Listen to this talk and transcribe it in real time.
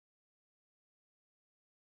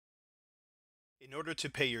In order to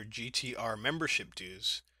pay your GTR membership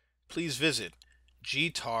dues, please visit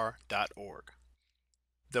gtar.org.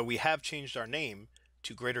 Though we have changed our name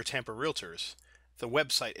to Greater Tampa Realtors, the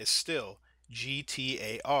website is still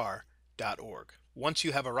gtar.org. Once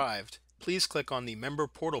you have arrived, please click on the Member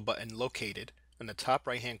Portal button located in the top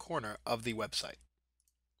right-hand corner of the website.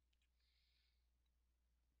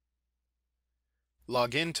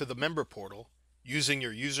 Log in to the Member Portal using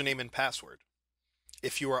your username and password.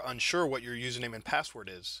 If you are unsure what your username and password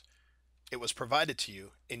is, it was provided to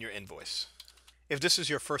you in your invoice. If this is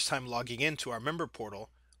your first time logging into our Member Portal,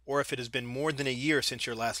 or if it has been more than a year since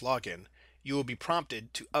your last login, you will be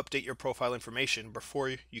prompted to update your profile information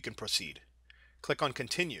before you can proceed. Click on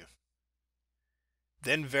Continue.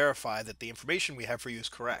 Then verify that the information we have for you is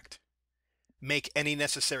correct. Make any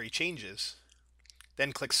necessary changes,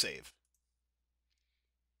 then click Save.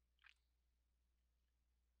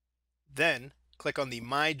 Then click on the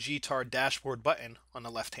My GTAR Dashboard button on the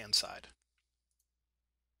left-hand side.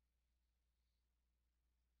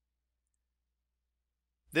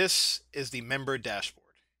 This is the member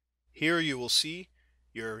dashboard. Here you will see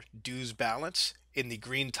your dues balance in the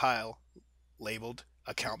green tile labeled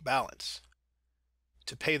Account Balance.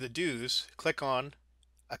 To pay the dues, click on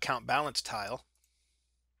Account Balance tile,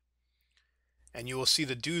 and you will see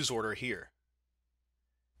the dues order here.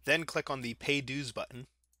 Then click on the Pay Dues button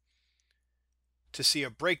to see a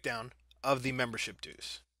breakdown of the membership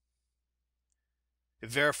dues.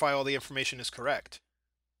 Verify all the information is correct.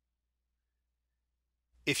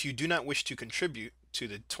 If you do not wish to contribute to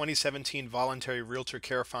the 2017 Voluntary Realtor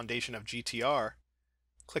Care Foundation of GTR,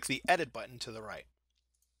 click the Edit button to the right.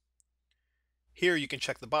 Here you can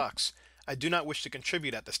check the box, I do not wish to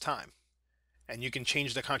contribute at this time, and you can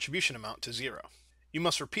change the contribution amount to 0. You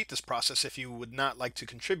must repeat this process if you would not like to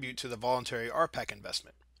contribute to the voluntary RPAC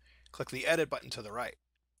investment. Click the Edit button to the right.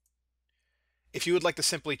 If you would like to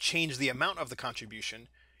simply change the amount of the contribution,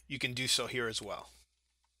 you can do so here as well.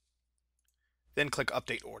 Then click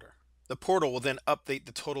Update Order. The portal will then update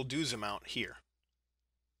the total dues amount here.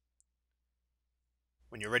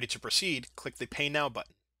 When you're ready to proceed, click the Pay Now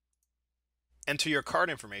button. Enter your card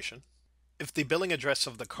information. If the billing address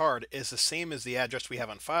of the card is the same as the address we have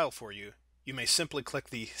on file for you, you may simply click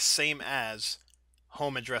the Same As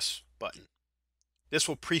Home Address button. This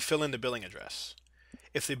will pre-fill in the billing address.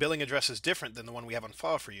 If the billing address is different than the one we have on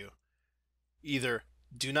file for you, either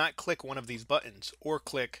do not click one of these buttons or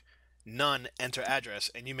click None, Enter Address,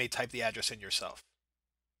 and you may type the address in yourself.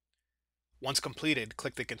 Once completed,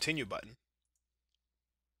 click the Continue button,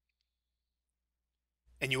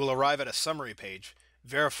 and you will arrive at a summary page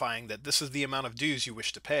verifying that this is the amount of dues you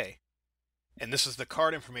wish to pay, and this is the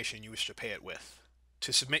card information you wish to pay it with.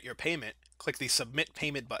 To submit your payment, click the Submit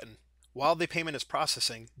Payment button. While the payment is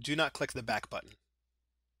processing, do not click the Back button.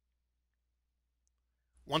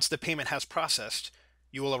 Once the payment has processed,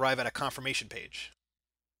 you will arrive at a confirmation page.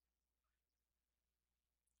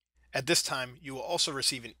 At this time, you will also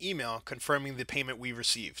receive an email confirming the payment we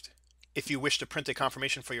received. If you wish to print a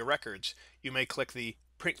confirmation for your records, you may click the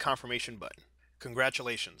Print Confirmation button.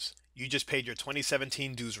 Congratulations, you just paid your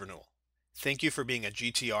 2017 dues renewal. Thank you for being a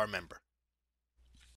GTR member.